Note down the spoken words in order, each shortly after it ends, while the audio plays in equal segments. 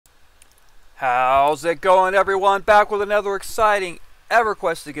How's it going, everyone? Back with another exciting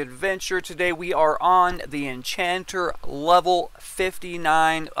Everquest adventure. Today we are on the Enchanter level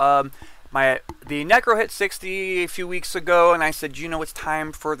 59. The Necro hit 60 a few weeks ago, and I said, you know, it's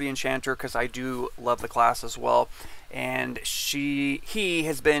time for the Enchanter because I do love the class as well. And he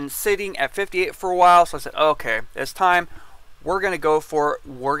has been sitting at 58 for a while, so I said, okay, it's time. We're gonna go for it.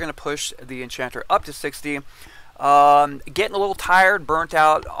 We're gonna push the Enchanter up to 60. Getting a little tired, burnt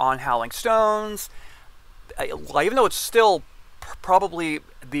out on Howling Stones. Even though it's still probably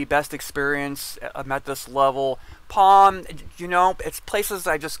the best experience at this level. PoM, you know, it's places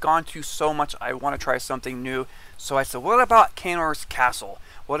I've just gone to so much. I want to try something new. So I said, what about Karnor's Castle?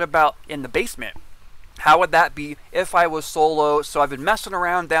 What about in the basement? How would that be if I was solo? So I've been messing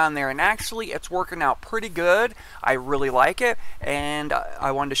around down there, and actually it's working out pretty good. I really like it, and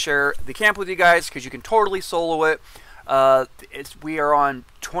I wanted to share the camp with you guys because you can totally solo it. We are on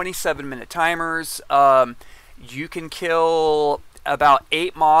 27-minute timers. You can kill about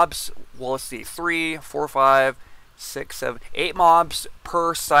 8 mobs. Well, let's see, 3, 4, 5, 6, 7, 8 mobs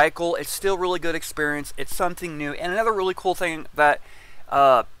per cycle. It's still really good experience. It's something new. And another really cool thing that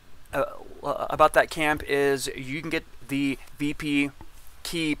about that camp is you can get the VP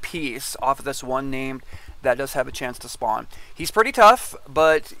key piece off of this one named that does have a chance to spawn. He's pretty tough,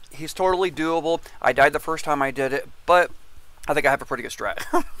 but he's totally doable. I died the first time I did it, but I think I have a pretty good strat.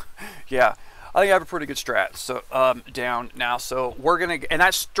 Yeah, I think I have a pretty good strat. So down now, so we're gonna, and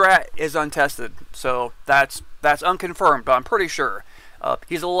that strat is untested, so that's unconfirmed, but I'm pretty sure.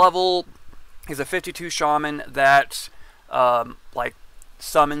 He's a 52 shaman that like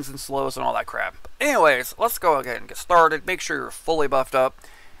summons and slows and all that crap. Anyways, let's go ahead and get started. Make sure you're fully buffed up.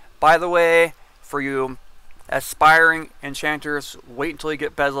 By the way, for you aspiring enchanters, wait until you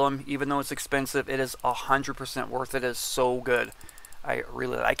get Bedlam. Even though it's expensive, it is 100% worth it. It is so good. I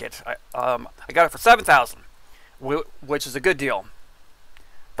really like it. I got it for 7,000, which is a good deal.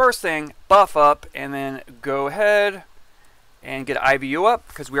 First thing, buff up, and then go ahead and get IVU up,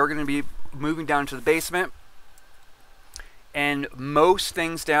 because we are going to be moving down to the basement. And most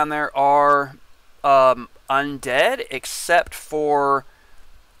things down there are undead, except for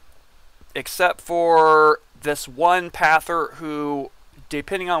this one pather who,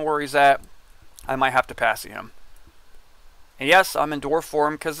 depending on where he's at, I might have to pass him. And yes, I'm in dwarf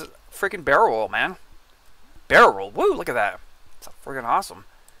form because freaking barrel roll, man. Barrel roll, woo! Look at that. It's freaking awesome.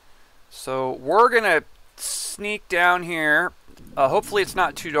 So we're gonna sneak down here. Hopefully, it's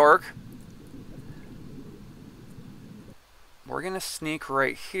not too dark. We're going to sneak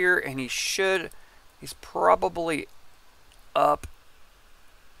right here, and he's probably up.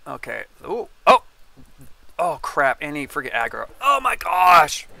 Okay. Ooh. Oh, crap. And he freaking aggro. Oh, my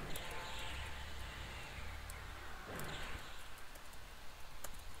gosh.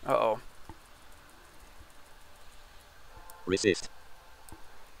 Uh-oh. Resist.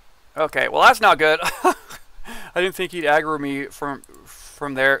 Okay, well, that's not good. I didn't think he'd aggro me from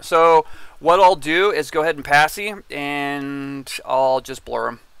there. So what I'll do is go ahead and passy, and I'll just blur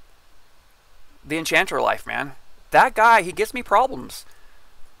him. The Enchanter life, man. That guy, he gives me problems.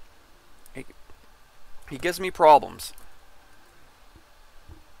 He gives me problems.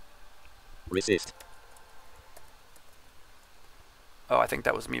 Resist. Oh, I think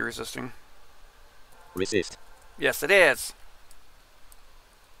that was me resisting. Resist. Yes, it is.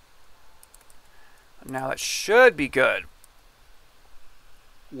 Now that should be good.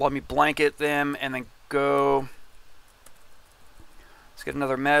 Let me blanket them and then go. Let's get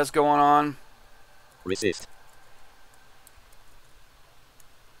another mez going on. Resist.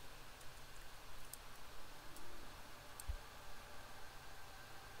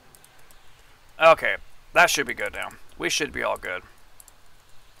 Okay, that should be good now. We should be all good.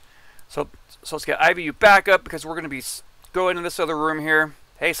 So let's get IVU back up because we're going to be going in this other room here.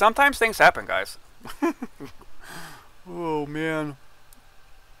 Hey, sometimes things happen, guys. Oh, man.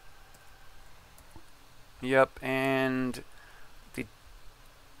 Yep, and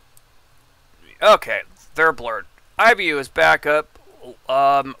okay, they're blurred. IVU is back up.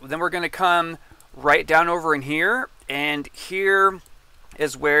 Then we're going to come right down over in here, and here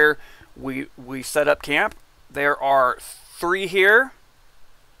is where we set up camp. There are 3 here,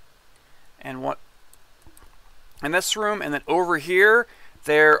 and 1 in this room, and then over here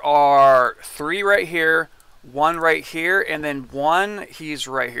there are 3 right here, 1 right here, and then 1, he's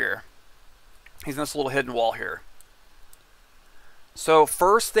right here. He's in this little hidden wall here. So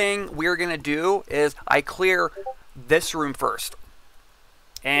first thing we're going to do is I clear this room first.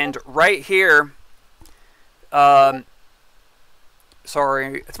 And right here, sorry,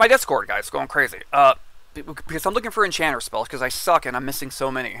 it's my Discord, guys, it's going crazy. because I'm looking for Enchanter spells because I suck and I'm missing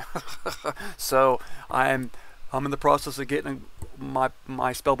so many. So I'm in the process of getting my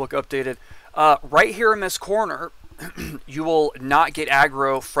spellbook updated. Right here in this corner, you will not get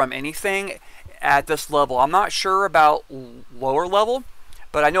aggro from anything at this level. I'm not sure about lower level,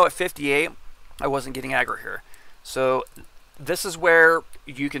 but I know at 58 I wasn't getting aggro here. So this is where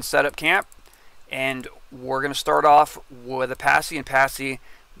you can set up camp, and we're going to start off with a passy and passy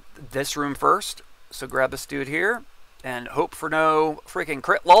this room first. So grab this dude here and hope for no freaking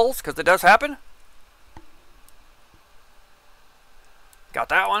crit lulls, because it does happen. Got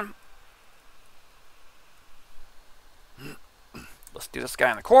that one. Let's do this guy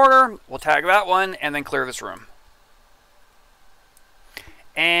in the corner. We'll tag that one and then clear this room.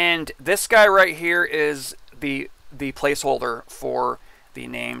 And this guy right here is the placeholder for the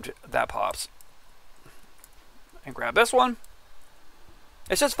named that pops. And grab this one.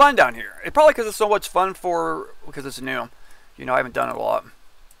 It's just fun down here. It's probably because it's so much fun because it's new. You know, I haven't done it a lot.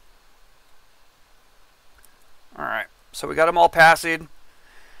 Alright, so we got them all passied.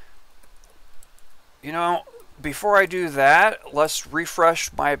 You know, before I do that, let's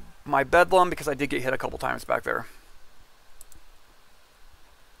refresh my bedlam, because I did get hit a couple times back there.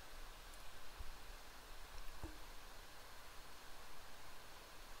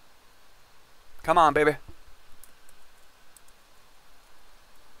 Come on, baby.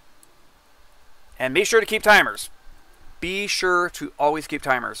 And be sure to keep timers. Be sure to always keep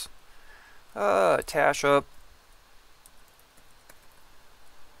timers. Tash up.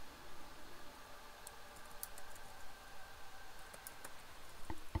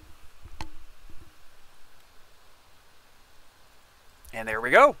 And there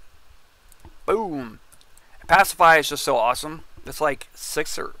we go. Boom. Pacify is just so awesome. It's like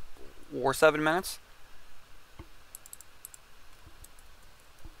 6 or 7 minutes.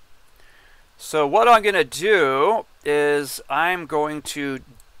 So what I'm going to do is I'm going to,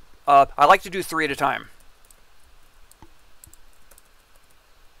 I like to do 3 at a time.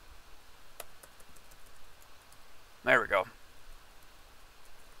 There we go.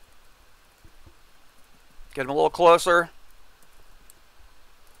 Get him a little closer.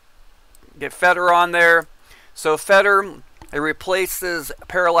 Get Fetter on there. So Fetter, it replaces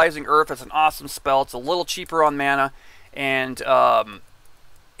Paralyzing Earth. It's an awesome spell. It's a little cheaper on mana, and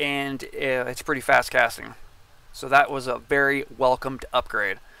it's pretty fast casting. So that was a very welcomed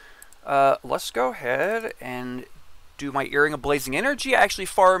upgrade. Let's go ahead and do my Earring of Blazing Energy. I actually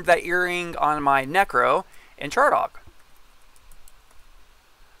farmed that earring on my Necro and Chardog.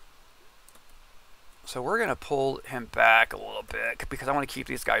 So we're going to pull him back a little bit because I want to keep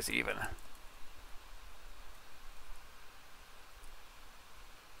these guys even.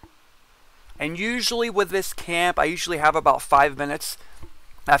 And usually with this camp, I usually have about 5 minutes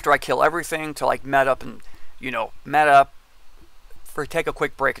after I kill everything to like met up and, you know, met up for take a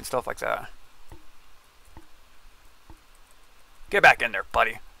quick break and stuff like that. Get back in there,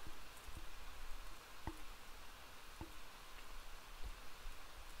 buddy.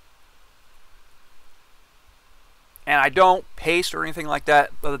 And I don't haste or anything like that.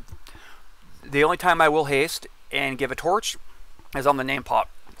 The only time I will haste and give a torch is on the name pop.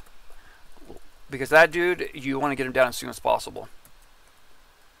 Because that dude, you want to get him down as soon as possible.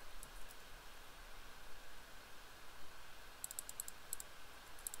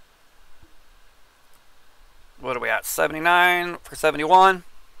 What are we at? 79 for 71.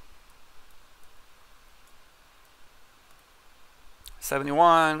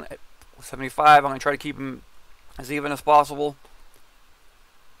 71. 75. I'm going to try to keep him as even as possible.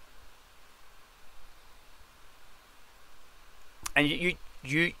 And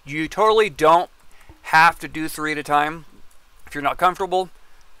you totally don't have to do 3 at a time if you're not comfortable,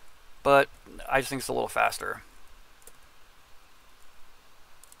 but I just think it's a little faster.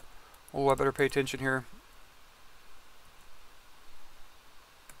 Oh, I better pay attention here.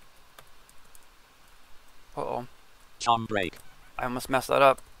 Uh-oh. Charm break. I almost messed that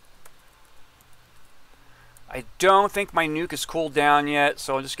up. I don't think my nuke is cooled down yet,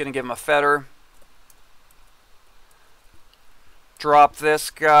 so I'm just going to give him a fetter. Drop this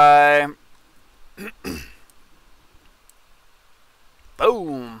guy.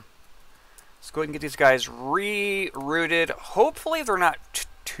 Boom. Let's go ahead and get these guys rerouted. Hopefully they're not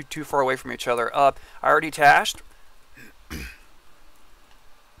too far away from each other. I already tashed.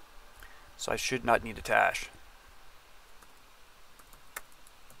 So I should not need to tash.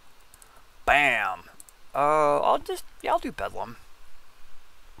 Bam. I'll do Bedlam.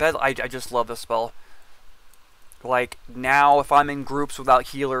 I just love this spell. Like, now, if I'm in groups without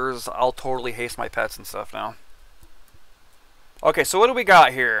healers, I'll totally haste my pets and stuff now. Okay, so what do we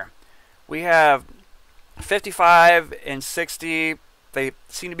got here? We have 55 and 60, they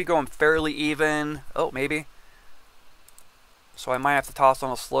seem to be going fairly even. Oh, maybe. So I might have to toss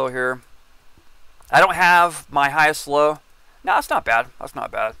on a slow here. I don't have my highest slow. No, that's not bad. That's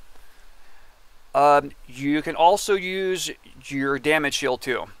not bad. You can also use your damage shield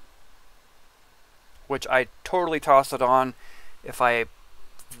too, which I totally toss it on if I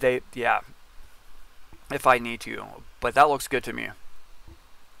need to. But that looks good to me.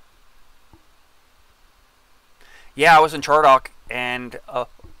 Yeah, I was in Chardock, and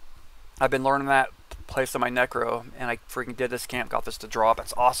I've been learning that place on my Necro, and I freaking did this camp, got this to drop.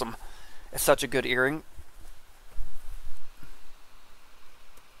 It's awesome. It's such a good earring.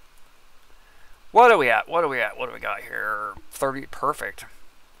 What are we at? What do we got here? 30, perfect.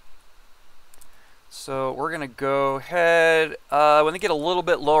 So we're going to go ahead. When they get a little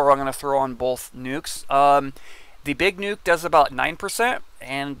bit lower, I'm going to throw on both nukes. The big nuke does about 9%,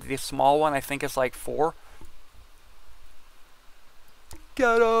 and the small one I think is like 4%.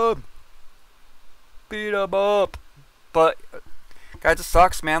 Get him! Beat him up! But, guys, it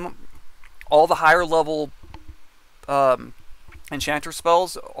sucks, man. All the higher level Enchanter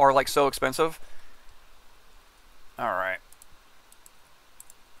spells are like so expensive. Alright.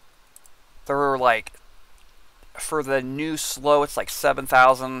 They're like, for the new slow, it's like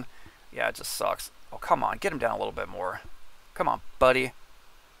 7,000. Yeah, it just sucks. Oh, come on. Get him down a little bit more. Come on, buddy.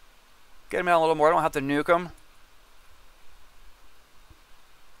 Get him down a little more. I don't have to nuke him.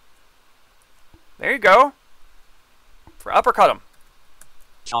 There you go. For uppercut him.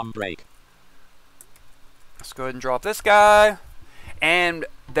 Charm break. Let's go ahead and drop this guy. And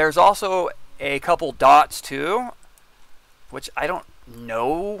there's also a couple dots too, which I don't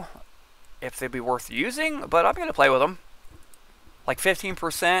know if they'd be worth using, but I'm going to play with them. Like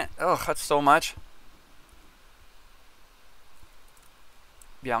 15%. Oh, that's so much.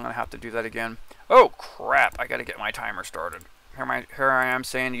 Yeah, I'm going to have to do that again. Oh, crap. I got to get my timer started. Here I am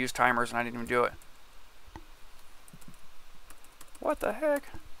saying to use timers, and I didn't even do it. What the heck?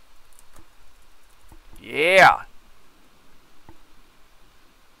 Yeah.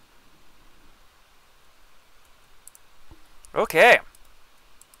 Okay.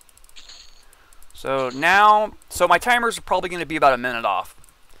 So now, my timers are probably going to be about a minute off.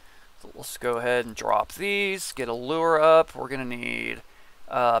 So let's go ahead and drop these, get a lure up. We're going to need,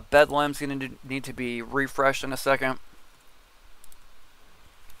 Bedlam's going to need to be refreshed in a second.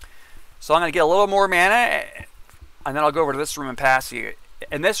 So I'm going to get a little more mana, and then I'll go over to this room and pass you.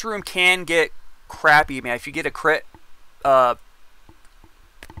 And this room can get crappy, man. If you get a crit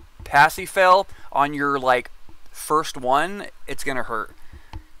passy fail on your, like, first one, it's going to hurt.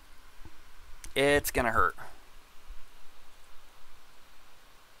 It's going to hurt.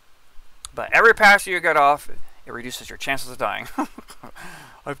 But every pass you get off, it reduces your chances of dying.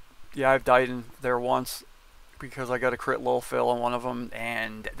 I've died in there once because I got a crit low fail on one of them,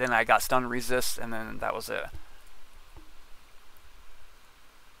 and then I got stun resist, and then that was it.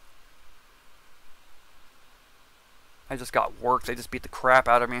 I just got worked. They just beat the crap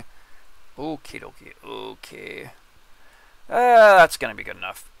out of me. Okie dokie. Okay. That's going to be good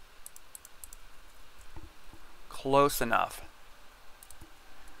enough. Close enough.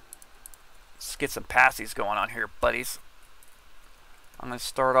 Let's get some passies going on here, buddies. I'm going to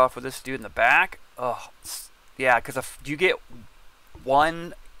start off with this dude in the back. Oh, yeah, because if you get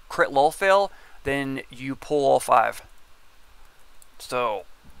one crit lull fail, then you pull all 5. So,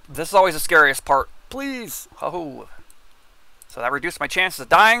 this is always the scariest part. Please! Oh. So that reduced my chances of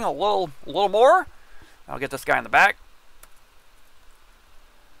dying a little more. I'll get this guy in the back.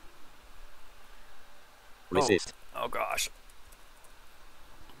 Resist. Oh gosh.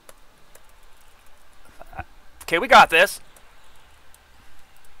 Okay, we got this.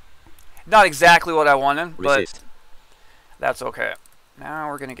 Not exactly what I wanted, but that's okay. Now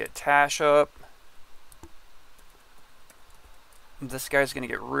we're going to get Tash up. This guy's going to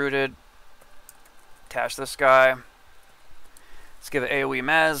get rooted. Tash this guy. Let's give it AoE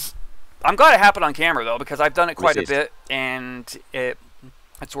Mez. I'm glad it happened on camera, though, because I've done it quite a bit, and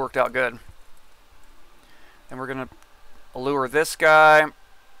it's worked out good. And we're going to lure this guy.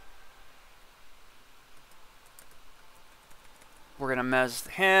 We're going to Mez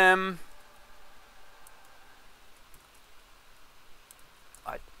him.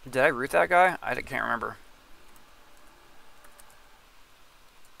 Did I root that guy? I can't remember.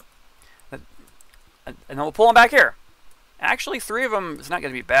 And then we'll pull him back here. Actually, 3 of them is not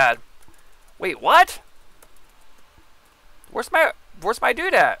going to be bad. Wait, what? Where's my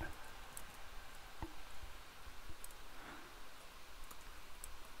dude at?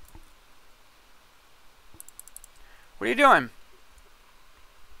 What are you doing?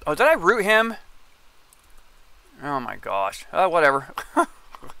 Oh, did I root him? Oh my gosh. Whatever.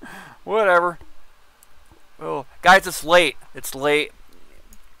 Whatever. Oh, guys, it's late. It's late.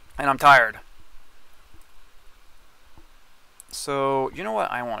 And I'm tired. So, you know what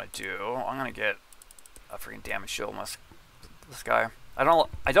I want to do? I'm going to get a freaking damage shield on this guy. I don't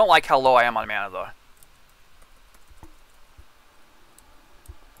like how low I am on mana, though.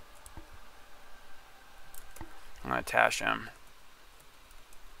 I'm going to Tash him.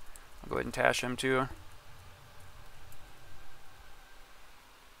 I'll go ahead and Tash him, too.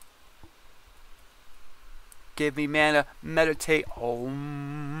 Give me mana. Meditate. Oh,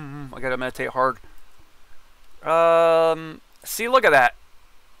 I got to meditate hard. See, look at that.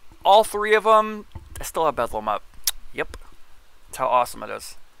 All three of them, I still have Bedlam up. Yep. That's how awesome it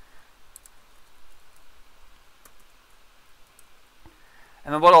is.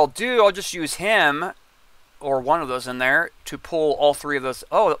 And then what I'll do, I'll just use him, or one of those in there, to pull all three of those.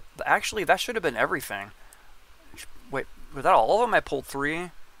 Oh, actually, that should have been everything. Wait, was that all of them? I pulled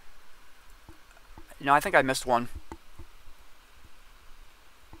 3? No, I think I missed one.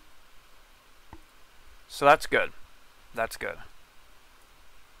 So that's good. That's good.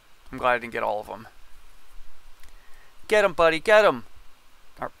 I'm glad I didn't get all of them. Get him, buddy. Get him.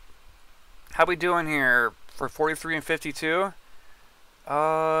 How we doing here for 43 and 52?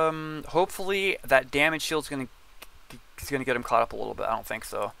 Hopefully that damage shield's gonna get him caught up a little bit. I don't think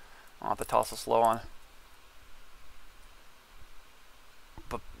so. I'll have to toss a slow on.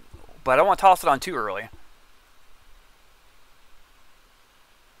 But I don't want to toss it on too early.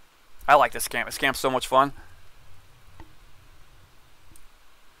 I like this scam. This scam's so much fun.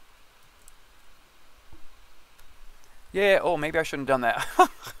 Yeah, oh, maybe I shouldn't have done that.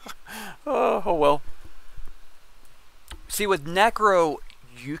 Oh well. See, with Necro,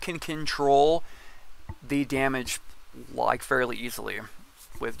 you can control the damage like fairly easily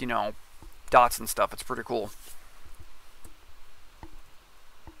with, you know, dots and stuff. It's pretty cool.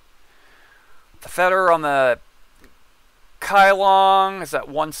 The feather on the Kylong is at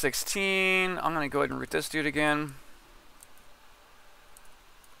 116. I'm going to go ahead and root this dude again.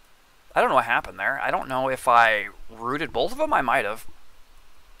 I don't know what happened there. I don't know if I rooted both of them. I might have.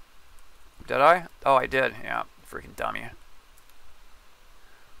 Did I? Oh, I did. Yeah, freaking dummy.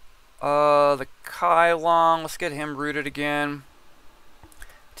 The Kylong. Let's get him rooted again.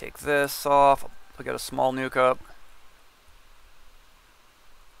 Take this off. I'll get a small nuke up.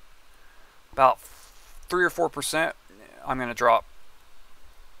 About 3 or 4%. I'm going to drop.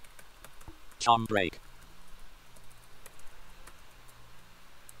 Charm break.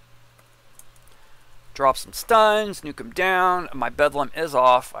 Drop some stuns, nuke him down. My Bedlam is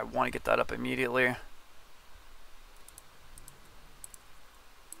off. I want to get that up immediately.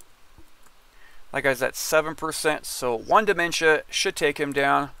 That guy's at 7%, so 1 Dementia should take him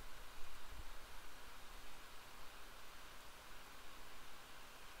down.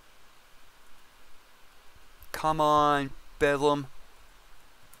 Come on, Bedlam.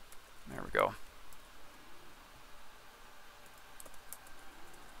 There we go.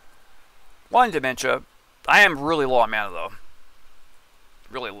 1 Dementia. I am really low on mana, though.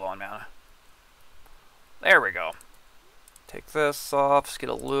 Really low on mana. There we go. Take this off. Let's get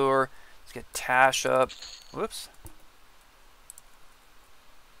a lure. Let's get Tash up. Whoops.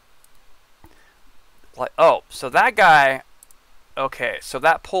 Like, oh, so that guy... Okay, so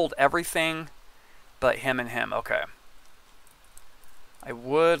that pulled everything but him and him. Okay. I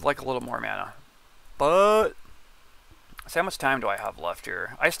would like a little more mana. But... see, how much time do I have left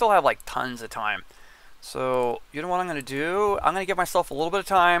here? I still have like tons of time. So, you know what I'm going to do? I'm going to give myself a little bit of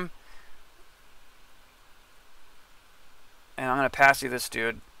time. And I'm going to pass you this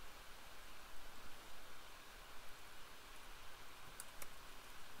dude.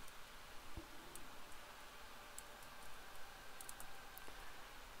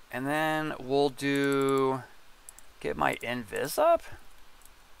 And then we'll do... get my invis up.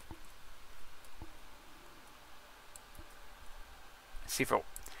 See if it,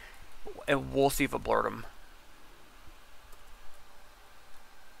 and we'll see if it blurred him.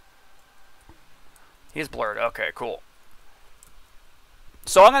 He's blurred. Okay, cool.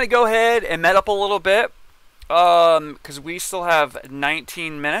 So I'm going to go ahead and med up a little bit because we still have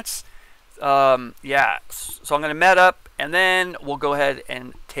 19 minutes. Yeah, so I'm going to med up and then we'll go ahead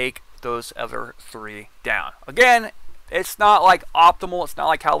and take those other 3 down. Again, it's not like optimal. It's not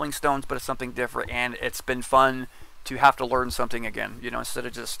like Howling Stones, but it's something different, and it's been fun to have to learn something again, you know, instead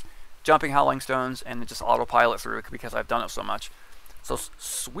of just jumping Howling Stones and just autopilot through it because I've done it so much. So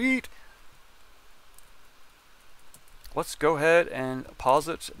sweet. Let's go ahead and pause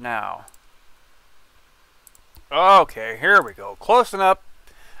it now. Okay, here we go. Close enough.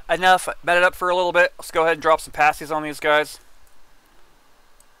 enough. Bet it up for a little bit. Let's go ahead and drop some passies on these guys.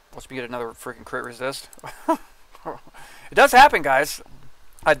 Watch me get another freaking crit resist. It does happen, guys.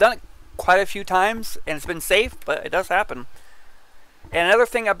 I've done it quite a few times, and it's been safe, but it does happen. And another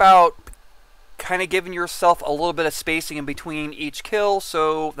thing about kind of giving yourself a little bit of spacing in between each kill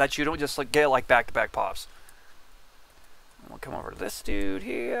so that you don't just like get like back-to-back pops. We'll come over to this dude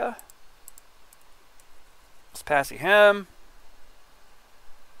here. Let's passy him.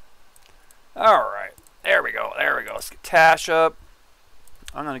 Alright, there we go, there we go. Let's get Tash up.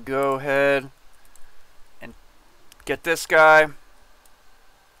 I'm going to go ahead and get this guy.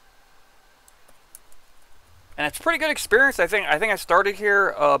 And it's pretty good experience. I think I started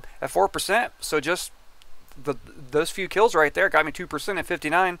here at 4%, so just those few kills right there got me 2% at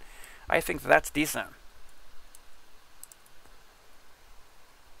 59. I think that's decent.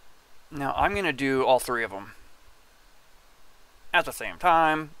 Now I'm going to do all three of them at the same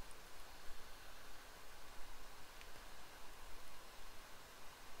time.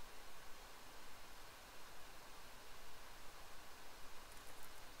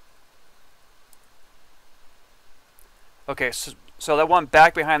 Okay, so that one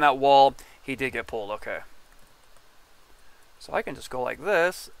back behind that wall, he did get pulled. Okay. So I can just go like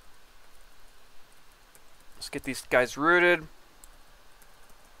this. Let's get these guys rooted.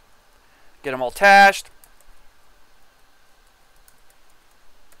 Get them all tashed.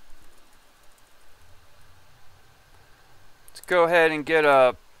 Let's go ahead and get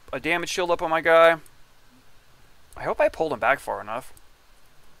a damage shield up on my guy. I hope I pulled him back far enough.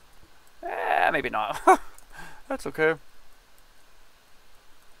 Maybe not. That's okay.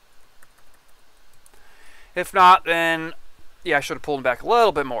 If not, then yeah, I should have pulled him back a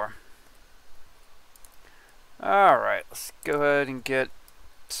little bit more. Alright, let's go ahead and get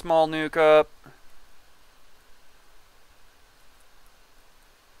small nuke up.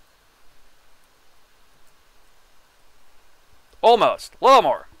 Almost. A little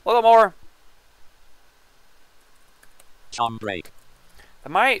more. A little more. Charm break. I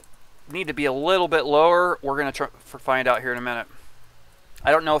might need to be a little bit lower. We're going to find out here in a minute.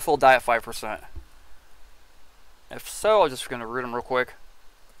 I don't know if he'll die at 5%. If so, I'm just going to root him real quick.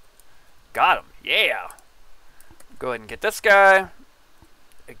 Got him. Yeah. Go ahead and get this guy.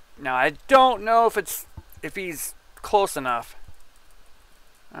 Now, I don't know if he's close enough.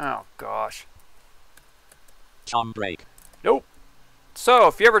 Oh, gosh. Charm break. Nope. So,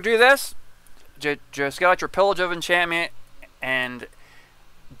 if you ever do this, just get out your Pillage of Enchantment and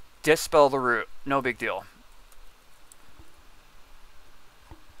dispel the root. No big deal.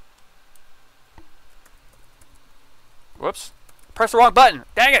 Whoops. Press the wrong button.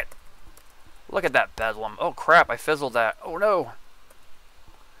 Dang it. Look at that bedlam. Oh, crap. I fizzled that. Oh, no.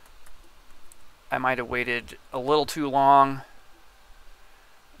 I might have waited a little too long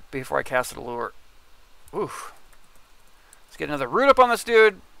before I casted a lure. Oof. Let's get another root up on this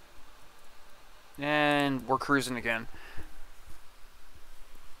dude. And we're cruising again.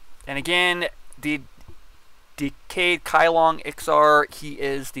 And again, the Decayed Kylong Ixar, he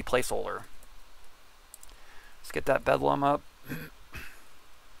is the placeholder. Let's get that bedlam up.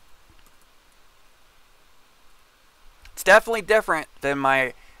 It's definitely different than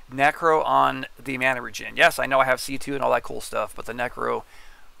my Necro on the mana regen. Yes, I know I have C2 and all that cool stuff, but the Necro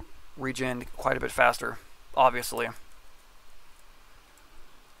regen quite a bit faster, obviously.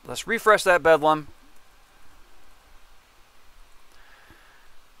 Let's refresh that bedlam.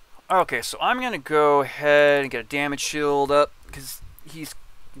 Okay, so I'm going to go ahead and get a damage shield up because he's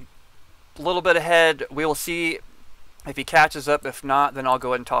a little bit ahead. We will see if he catches up. If not, then I'll go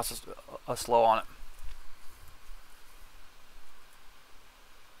ahead and toss a slow on it.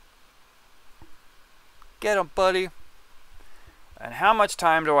 Get him, buddy. And how much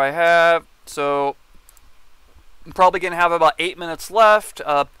time do I have? So I'm probably going to have about 8 minutes left.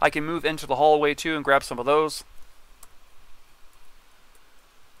 I can move into the hallway too and grab some of those.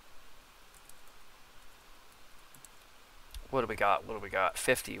 What do we got? What do we got?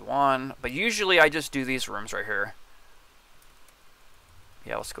 51. But usually I just do these rooms right here.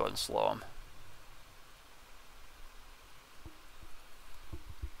 Yeah, let's go ahead and slow them.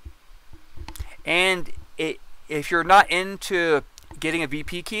 And if you're not into getting a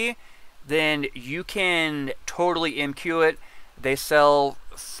VP key, then you can totally MQ it. They sell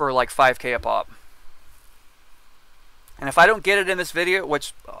for like 5K a pop. And if I don't get it in this video,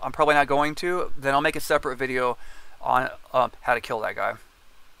 which I'm probably not going to, then I'll make a separate video on how to kill that guy.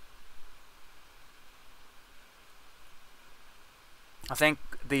 I think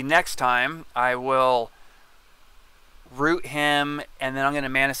the next time I will root him, and then I'm going to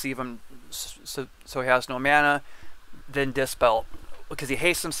mana sieve him so he has no mana, then dispel because he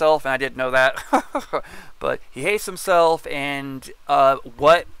hates himself, and I didn't know that. But he hates himself, and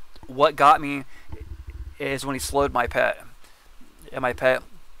what got me is when he slowed my pet. And my pet,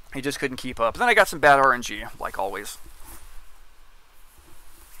 he just couldn't keep up. And then I got some bad RNG, like always.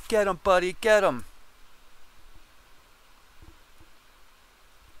 Get him, buddy, get him.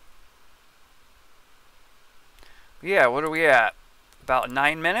 Yeah, what are we at? About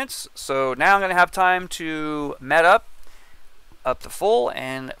 9 minutes. So now I'm going to have time to met up to full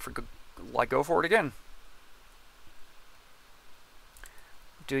and go for it again.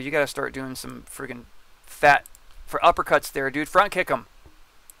 Dude, you got to start doing some friggin' fat for uppercuts there, dude. Front kick him.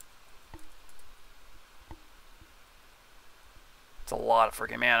 It's a lot of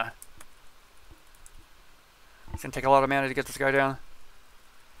friggin' mana. It's going to take a lot of mana to get this guy down.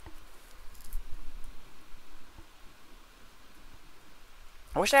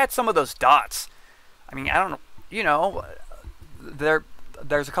 I wish I had some of those dots. I mean, I don't know, you know,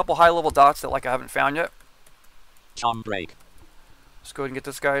 there's a couple high-level dots that like I haven't found yet. Charm break. Let's go ahead and get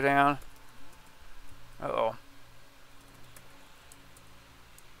this guy down. Uh-oh.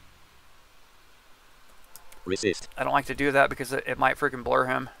 Resist. I don't like to do that because it might freaking blur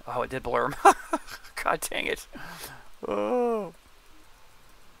him. Oh, it did blur him. God dang it. Oh.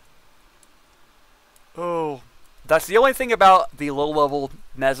 Oh. That's the only thing about the low-level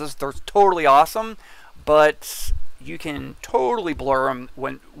mezzas. They're totally awesome, but you can totally blur them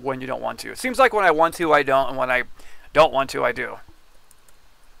when you don't want to. It seems like when I want to, I don't, and when I don't want to, I do.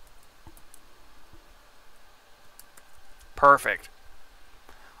 Perfect.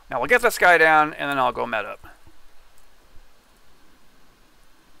 Now we'll get this guy down, and then I'll go met up.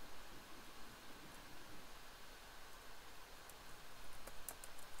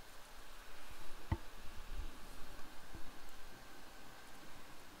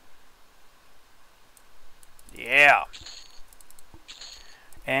 Yeah.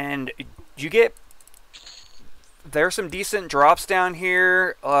 And you get, there's some decent drops down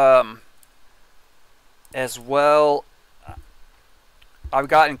here as well. I've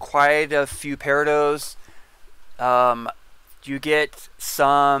gotten quite a few Parados. You get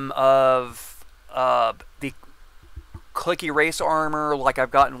some of the clicky race armor, like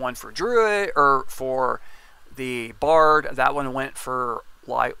I've gotten one for Druid, or for the Bard. That one went for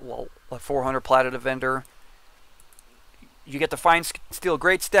like, well, a 400 platinum vendor. You get the fine steel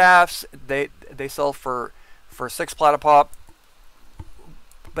great staffs. They sell for 6 platypop.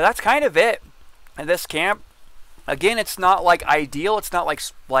 But that's kind of it in this camp. Again, it's not like ideal. It's not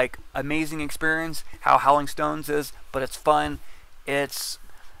like amazing experience how Howling Stones is, but it's fun. It's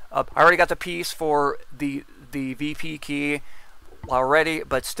I already got the piece for the VP key already,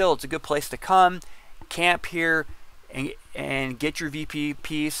 but still, it's a good place to come, camp here, and get your VP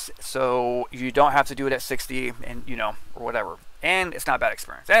piece, so you don't have to do it at 60 and or whatever. And it's not a bad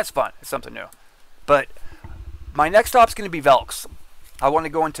experience. And it's fun. It's something new. But my next stop's going to be Velks. I want to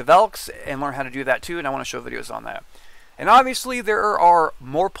go into Velks and learn how to do that too, and I want to show videos on that. And obviously there are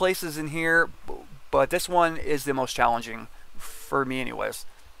more places in here, but this one is the most challenging for me anyways.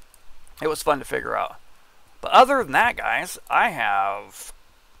 It was fun to figure out. But other than that, guys, I have...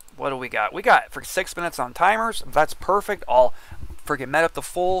 What do we got? We got for 6 minutes on timers. That's perfect. I'll freaking met up the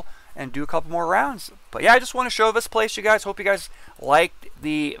full and do a couple more rounds. But yeah, I just want to show this place, you guys. Hope you guys liked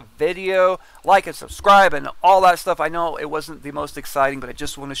the video. Like and subscribe and all that stuff. I know it wasn't the most exciting, but I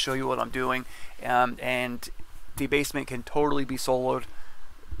just want to show you what I'm doing. And the basement can totally be soloed.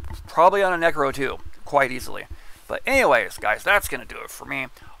 Probably on a Necro too, quite easily. But anyways, guys, that's going to do it for me.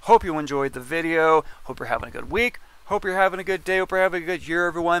 Hope you enjoyed the video. Hope you're having a good week. Hope you're having a good day. Hope you're having a good year,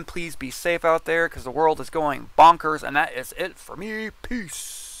 everyone. Please be safe out there because the world is going bonkers. And that is it for me.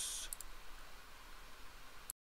 Peace.